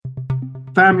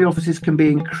Family offices can be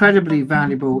incredibly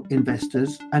valuable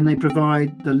investors and they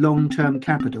provide the long-term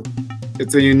capital.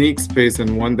 It's a unique space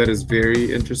and one that is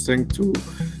very interesting to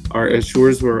our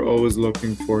issuers who are always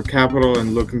looking for capital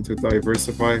and looking to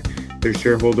diversify their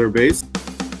shareholder base.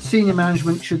 Senior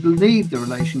management should lead the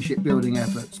relationship building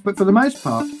efforts, but for the most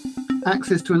part,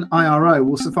 access to an IRO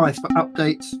will suffice for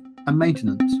updates and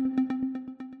maintenance.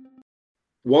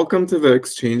 Welcome to the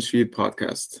Exchange Feed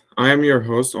podcast. I am your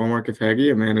host, Omar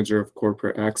Kafagi, a manager of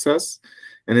corporate access.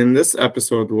 And in this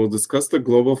episode, we'll discuss the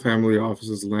global family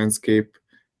offices landscape,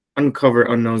 uncover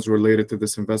unknowns related to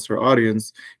this investor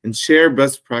audience, and share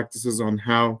best practices on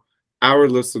how our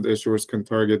listed issuers can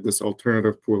target this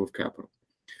alternative pool of capital.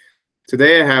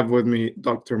 Today, I have with me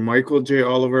Dr. Michael J.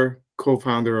 Oliver,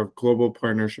 co-founder of Global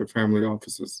Partnership Family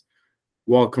Offices.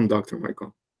 Welcome, Dr.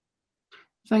 Michael.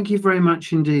 Thank you very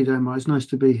much indeed, Omar. It's nice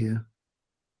to be here.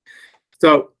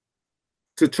 So,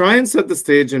 to try and set the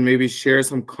stage and maybe share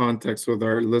some context with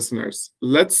our listeners,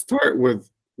 let's start with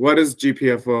what is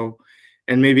GPFO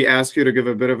and maybe ask you to give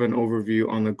a bit of an overview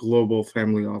on the global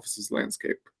family offices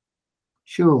landscape.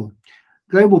 Sure.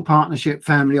 Global Partnership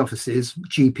Family Offices,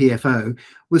 GPFO,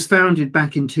 was founded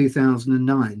back in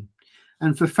 2009.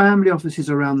 And for family offices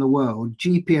around the world,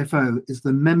 GPFO is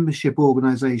the membership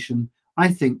organization I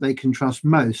think they can trust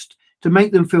most to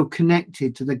make them feel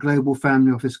connected to the global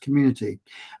family office community.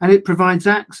 And it provides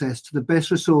access to the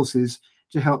best resources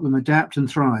to help them adapt and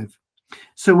thrive.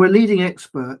 So we're leading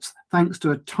experts thanks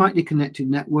to a tightly connected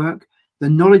network, the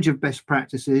knowledge of best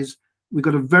practices. We've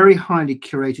got a very highly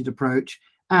curated approach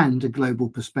and a global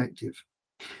perspective.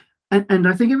 And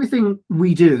I think everything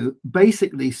we do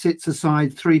basically sits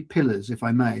aside three pillars, if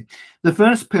I may. The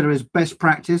first pillar is best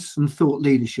practice and thought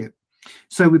leadership.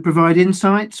 So we provide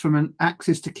insights from an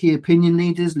access to key opinion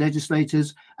leaders,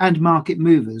 legislators, and market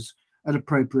movers at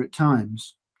appropriate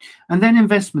times. And then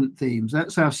investment themes,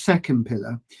 that's our second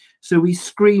pillar. So we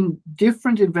screen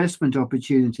different investment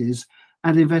opportunities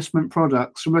and investment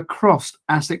products from across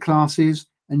asset classes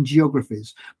and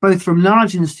geographies, both from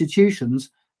large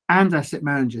institutions and asset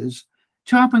managers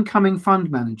to up-and-coming fund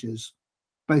managers,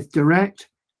 both direct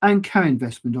and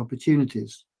co-investment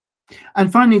opportunities.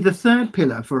 And finally, the third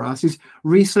pillar for us is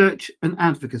research and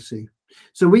advocacy.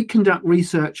 So we conduct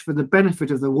research for the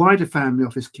benefit of the wider family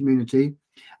office community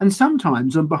and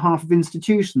sometimes on behalf of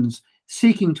institutions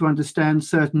seeking to understand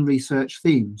certain research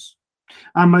themes.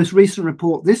 Our most recent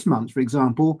report this month, for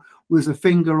example, was a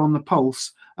finger on the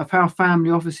pulse of how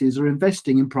family offices are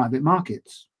investing in private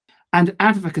markets. And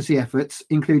advocacy efforts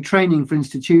include training for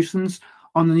institutions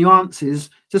on the nuances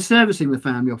to servicing the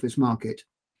family office market,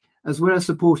 as well as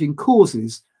supporting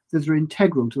causes that are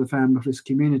integral to the family office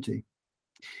community.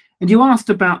 And you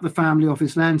asked about the family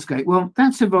office landscape. Well,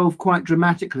 that's evolved quite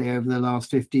dramatically over the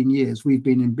last 15 years we've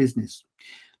been in business.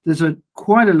 There's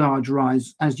quite a large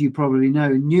rise, as you probably know,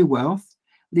 in new wealth,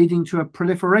 leading to a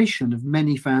proliferation of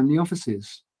many family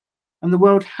offices. And the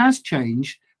world has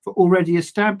changed for already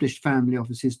established family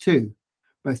offices too.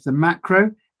 Both the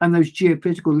macro and those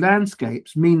geopolitical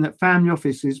landscapes mean that family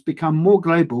offices become more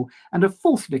global and are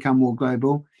forced to become more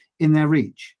global in their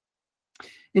reach.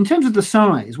 In terms of the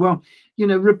size, well,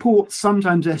 reports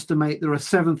sometimes estimate there are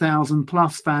 7,000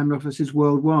 plus family offices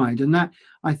worldwide, and that,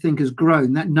 I think, has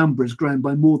grown. That number has grown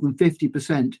by more than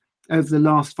 50% over the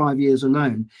last 5 years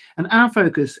alone. And our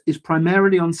focus is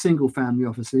primarily on single family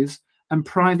offices and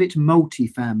private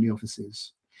multi-family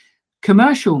offices.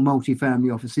 Commercial multi-family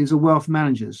offices are wealth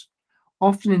managers,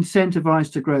 often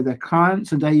incentivized to grow their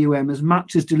clients and AUM as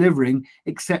much as delivering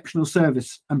exceptional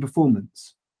service and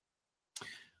performance.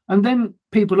 And then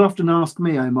people often ask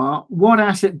me, Omar, what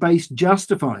asset base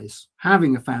justifies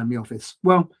having a family office?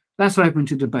 Well, that's open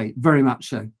to debate, very much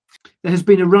so. There has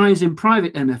been a rise in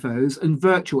private MFOs and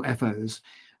virtual FOs.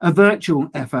 A virtual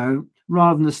FO,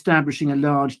 rather than establishing a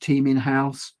large team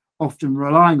in-house, often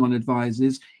relying on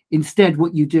advisors, instead,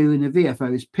 what you do in a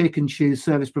VFO is pick and choose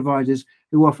service providers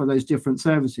who offer those different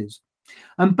services.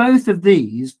 And both of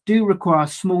these do require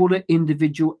smaller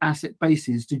individual asset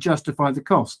bases to justify the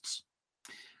costs.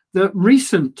 The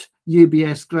recent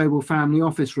UBS Global Family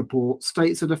Office report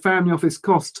states that a family office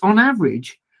costs, on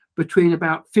average, between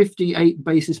about 58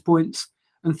 basis points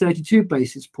and 32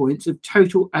 basis points of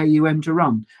total AUM to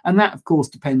run. And that, of course,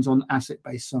 depends on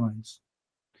asset-based size.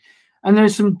 And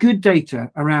there's some good data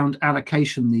around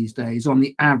allocation these days on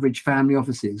the average family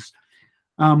offices.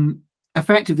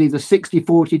 Effectively, the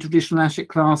 60-40 traditional asset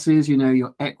classes,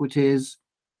 your equities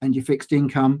and your fixed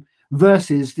income,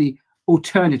 versus the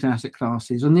alternate asset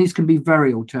classes. And these can be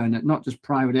very alternate, not just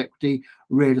private equity,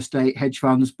 real estate, hedge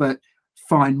funds, but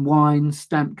fine wine,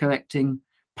 stamp collecting,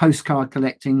 postcard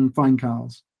collecting, fine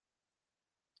cars.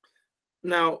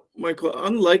 Now, Michael,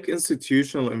 unlike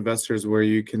institutional investors where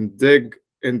you can dig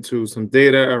into some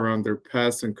data around their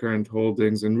past and current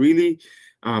holdings and really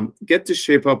get to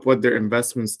shape up what their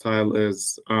investment style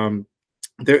is,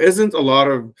 there isn't a lot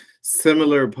of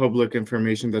similar public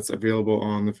information that's available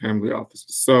on the family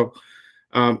offices. So,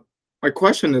 my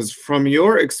question is, from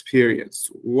your experience,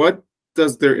 what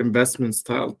does their investment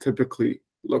style typically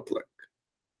look like?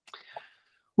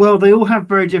 Well, they all have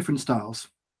very different styles,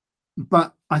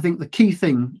 but I think the key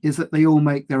thing is that they all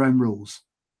make their own rules.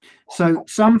 So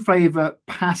some favor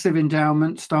passive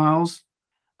endowment styles,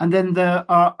 and then there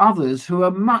are others who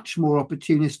are much more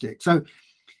opportunistic. So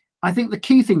I think the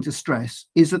key thing to stress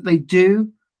is that they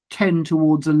do tend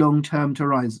towards a long-term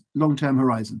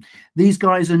horizon. These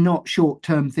guys are not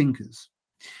short-term thinkers.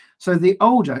 So the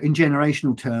older, in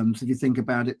generational terms, if you think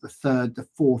about it, the third, the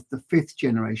fourth, the fifth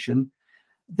generation,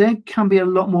 they can be a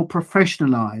lot more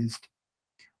professionalized.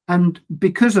 And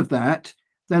because of that,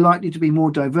 they're likely to be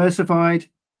more diversified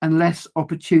and less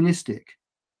opportunistic.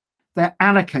 They're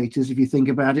allocators, if you think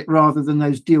about it, rather than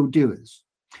those deal doers.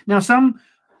 Now, some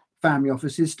family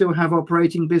offices still have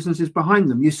operating businesses behind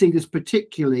them. You see this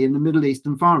particularly in the Middle East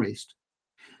and Far East.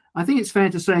 I think it's fair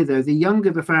to say, though, the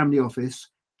younger the family office,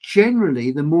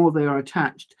 generally, the more they are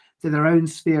attached to their own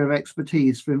sphere of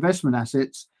expertise for investment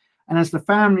assets. And as the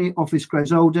family office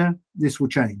grows older, this will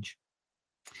change.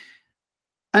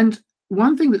 And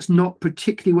one thing that's not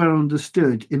particularly well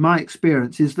understood, in my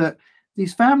experience, is that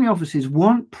these family offices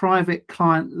want private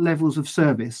client levels of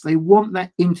service. They want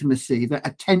that intimacy, that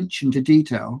attention to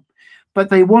detail, but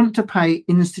they want to pay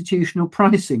institutional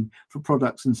pricing for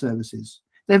products and services.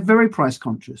 They're very price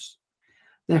conscious.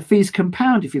 Their fees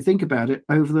compound, if you think about it,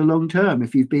 over the long term,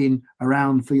 if you've been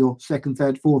around for your second,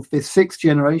 third, fourth, fifth, sixth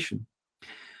generation.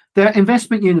 Their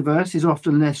investment universe is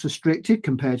often less restricted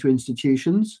compared to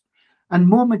institutions, and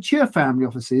more mature family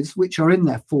offices, which are in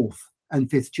their fourth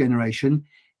and fifth generation,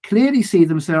 clearly see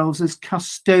themselves as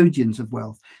custodians of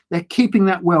wealth. They're keeping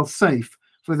that wealth safe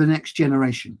for the next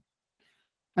generation.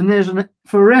 And there's a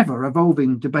forever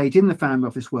evolving debate in the family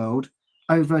office world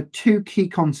over two key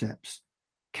concepts: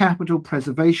 capital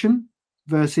preservation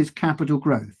versus capital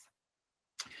growth.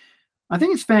 I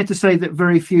think it's fair to say that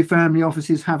very few family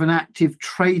offices have an active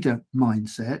trader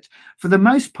mindset. For the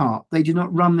most part, they do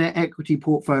not run their equity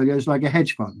portfolios like a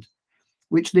hedge fund,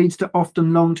 which leads to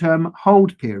often long-term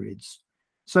hold periods.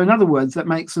 So in other words, that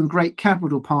makes them great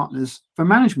capital partners for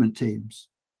management teams.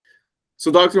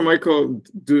 So, Dr. Michael,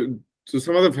 do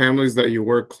some of the families that you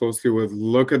work closely with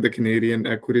look at the Canadian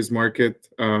equities market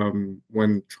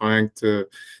when trying to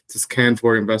scan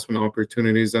for investment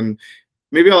opportunities? And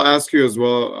maybe I'll ask you as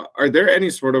well, are there any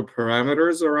sort of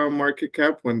parameters around market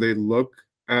cap when they look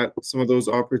at some of those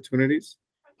opportunities?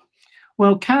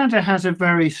 Well, Canada has a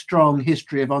very strong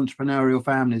history of entrepreneurial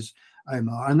families,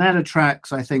 Omar, and that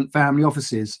attracts, I think, family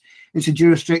offices. It's a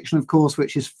jurisdiction, of course,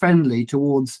 which is friendly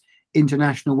towards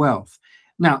international wealth.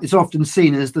 Now, it's often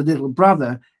seen as the little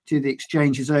brother to the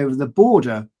exchanges over the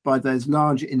border by those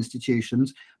larger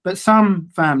institutions, but some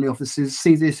family offices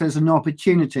see this as an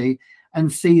opportunity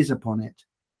and seize upon it.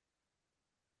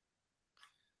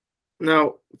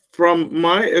 Now, from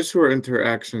my issuer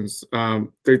interactions,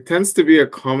 there tends to be a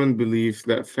common belief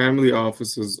that family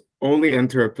offices only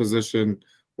enter a position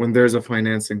when there's a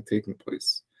financing taking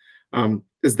place.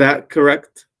 Is that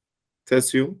correct to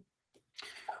assume?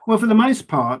 Well, for the most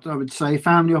part, I would say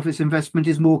family office investment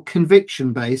is more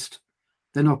conviction-based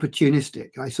than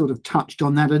opportunistic. I sort of touched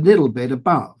on that a little bit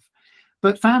above.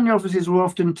 But family offices will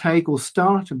often take or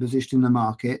start a position in the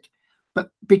market,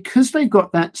 but because they've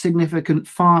got that significant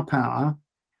firepower,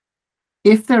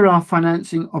 if there are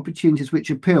financing opportunities which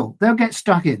appeal, they'll get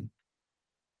stuck in.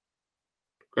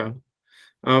 Okay.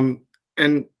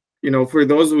 And for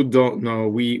those who don't know,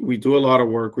 we do a lot of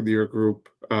work with your group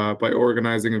by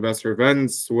organizing investor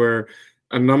events where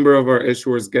a number of our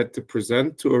issuers get to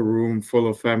present to a room full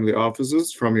of family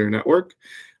offices from your network.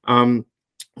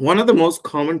 One of the most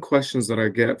common questions that I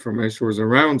get from issuers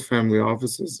around family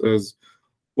offices is,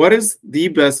 what is the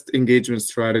best engagement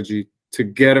strategy to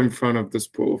get in front of this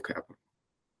pool of capital?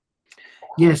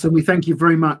 Yes, and we thank you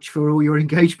very much for all your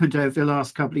engagement over the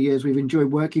last couple of years. We've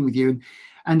enjoyed working with you.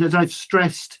 And as I've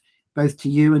stressed both to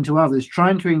you and to others,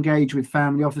 trying to engage with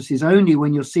family offices only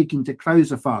when you're seeking to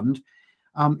close a fund,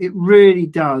 it really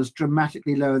does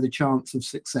dramatically lower the chance of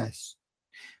success.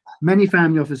 Many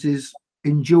family offices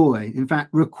enjoy, in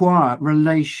fact, require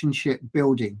relationship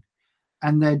building,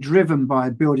 and they're driven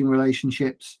by building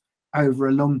relationships over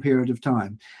a long period of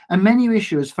time. And many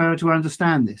issuers fail to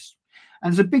understand this.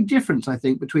 And there's a big difference, I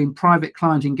think, between private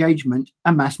client engagement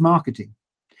and mass marketing.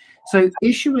 So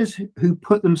issuers who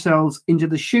put themselves into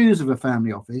the shoes of a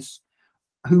family office,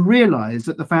 who realize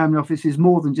that the family office is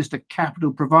more than just a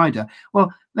capital provider,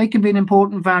 well, they can be an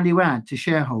important value add to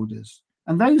shareholders.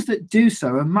 And those that do so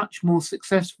are much more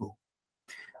successful.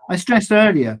 I stressed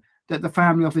earlier that the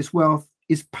family office wealth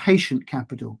is patient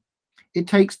capital. It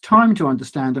takes time to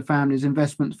understand a family's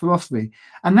investment philosophy,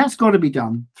 and that's got to be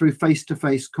done through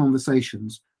face-to-face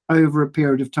conversations over a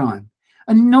period of time.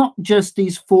 And not just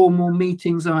these formal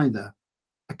meetings either.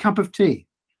 A cup of tea,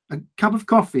 a cup of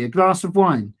coffee, a glass of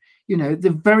wine. You know,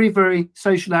 they're very, very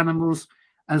social animals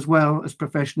as well as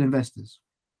professional investors.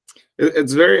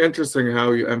 It's very interesting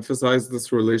how you emphasize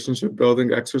this relationship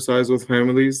building exercise with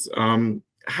families.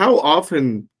 How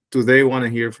often do they want to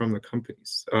hear from the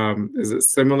companies? Is it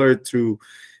similar to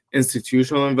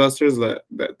institutional investors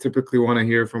that typically want to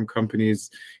hear from companies,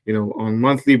 on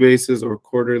monthly basis or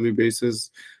quarterly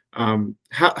basis?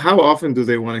 How often do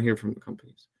they want to hear from the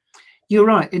companies? You're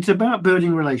right. It's about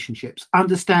building relationships,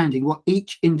 understanding what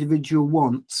each individual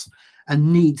wants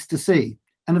and needs to see.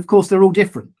 And of course, they're all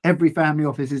different. Every family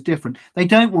office is different. They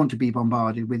don't want to be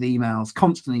bombarded with emails,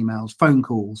 constant emails, phone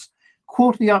calls.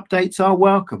 Quarterly updates are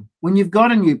welcome. When you've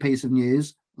got a new piece of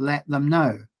news, let them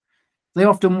know. They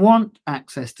often want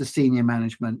access to senior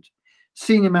management.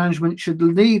 Senior management should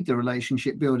lead the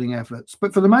relationship building efforts,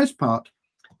 but for the most part,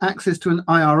 access to an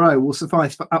IRO will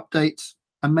suffice for updates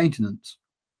and maintenance.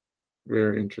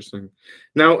 Very interesting.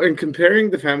 Now, in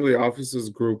comparing the family offices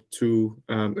group to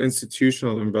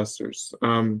institutional investors,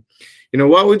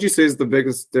 what would you say is the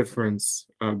biggest difference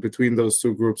between those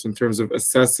two groups in terms of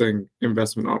assessing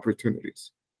investment opportunities?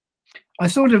 I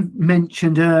sort of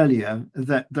mentioned earlier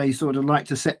that they sort of like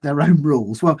to set their own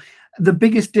rules. Well, the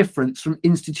biggest difference from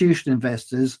institutional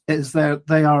investors is that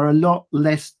they are a lot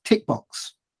less tick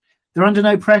box. They're under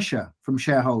no pressure from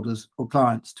shareholders or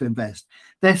clients to invest.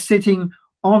 They're sitting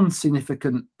on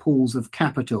significant pools of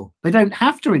capital. They don't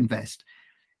have to invest.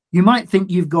 You might think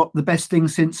you've got the best thing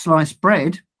since sliced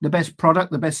bread, the best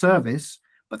product, the best service,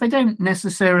 but they don't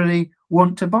necessarily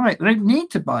want to buy it. They don't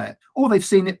need to buy it, or they've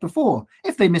seen it before.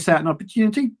 If they miss out on an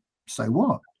opportunity, so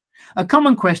what? A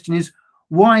common question is,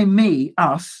 why me,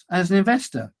 us, as an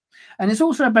investor? And it's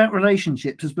also about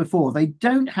relationships as before. They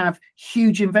don't have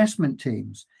huge investment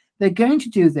teams. They're going to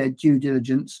do their due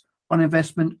diligence on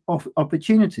investment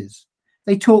opportunities.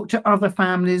 They talk to other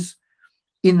families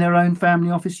in their own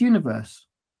family office universe.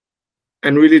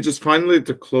 And really, just finally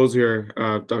to close here,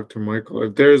 Dr. Michael,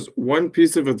 if there's one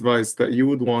piece of advice that you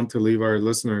would want to leave our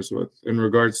listeners with in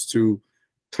regards to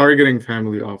targeting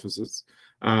family offices,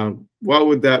 what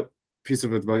would that piece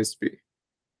of advice be?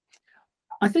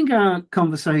 I think our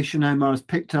conversation, Omar, has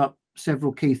picked up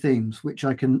several key themes, which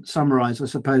I can summarize, I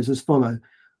suppose, as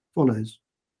follows.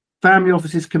 Family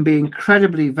offices can be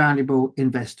incredibly valuable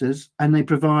investors, and they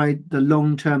provide the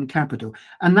long-term capital.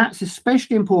 And that's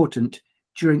especially important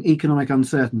during economic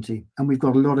uncertainty. And we've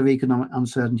got a lot of economic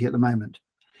uncertainty at the moment.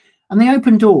 And they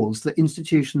open doors that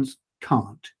institutions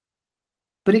can't.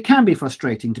 But it can be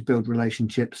frustrating to build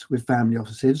relationships with family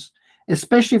offices,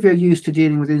 especially if you're used to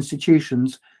dealing with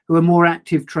institutions who are more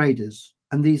active traders.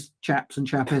 And these chaps and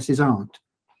chapesses aren't.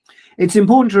 It's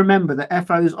important to remember that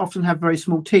FOs often have very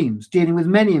small teams dealing with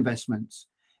many investments.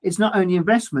 It's not only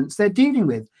investments they're dealing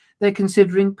with, they're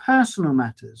considering personal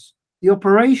matters, the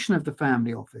operation of the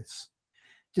family office.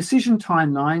 Decision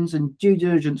timelines and due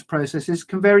diligence processes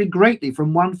can vary greatly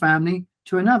from one family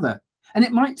to another. And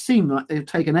it might seem like they've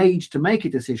taken age to make a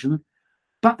decision,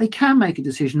 but they can make a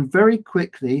decision very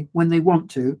quickly when they want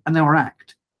to, and they'll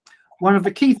act. One of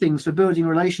the key things for building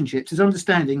relationships is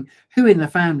understanding who in the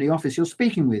family office you're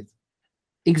speaking with.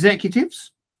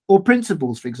 Executives or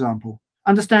principals, for example,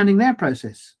 understanding their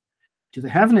process. Do they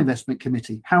have an investment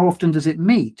committee? How often does it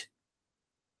meet?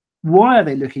 Why are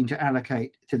they looking to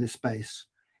allocate to this space?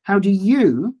 How do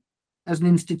you, as an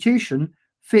institution,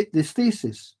 fit this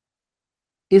thesis?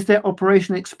 Is their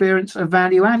operational experience a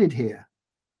value added here?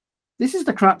 This is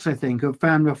the crux, I think, of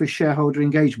family office shareholder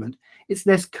engagement. It's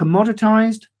less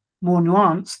commoditized, more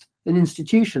nuanced than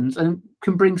institutions, and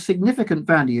can bring significant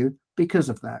value because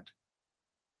of that.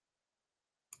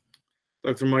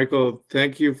 Dr. Michael,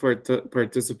 thank you for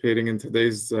participating in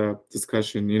today's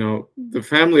discussion. The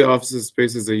family offices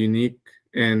space is a unique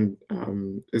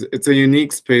it's a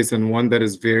unique space, and one that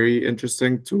is very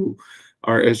interesting to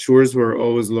our issuers who are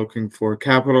always looking for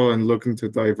capital and looking to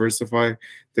diversify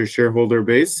their shareholder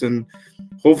base. And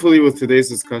hopefully with today's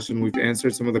discussion, we've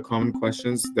answered some of the common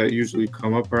questions that usually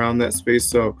come up around that space.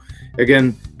 So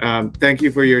again, thank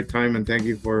you for your time, and thank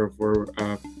you for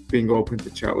being open to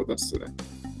chat with us today.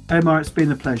 Omar, it's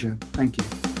been a pleasure. Thank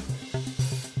you.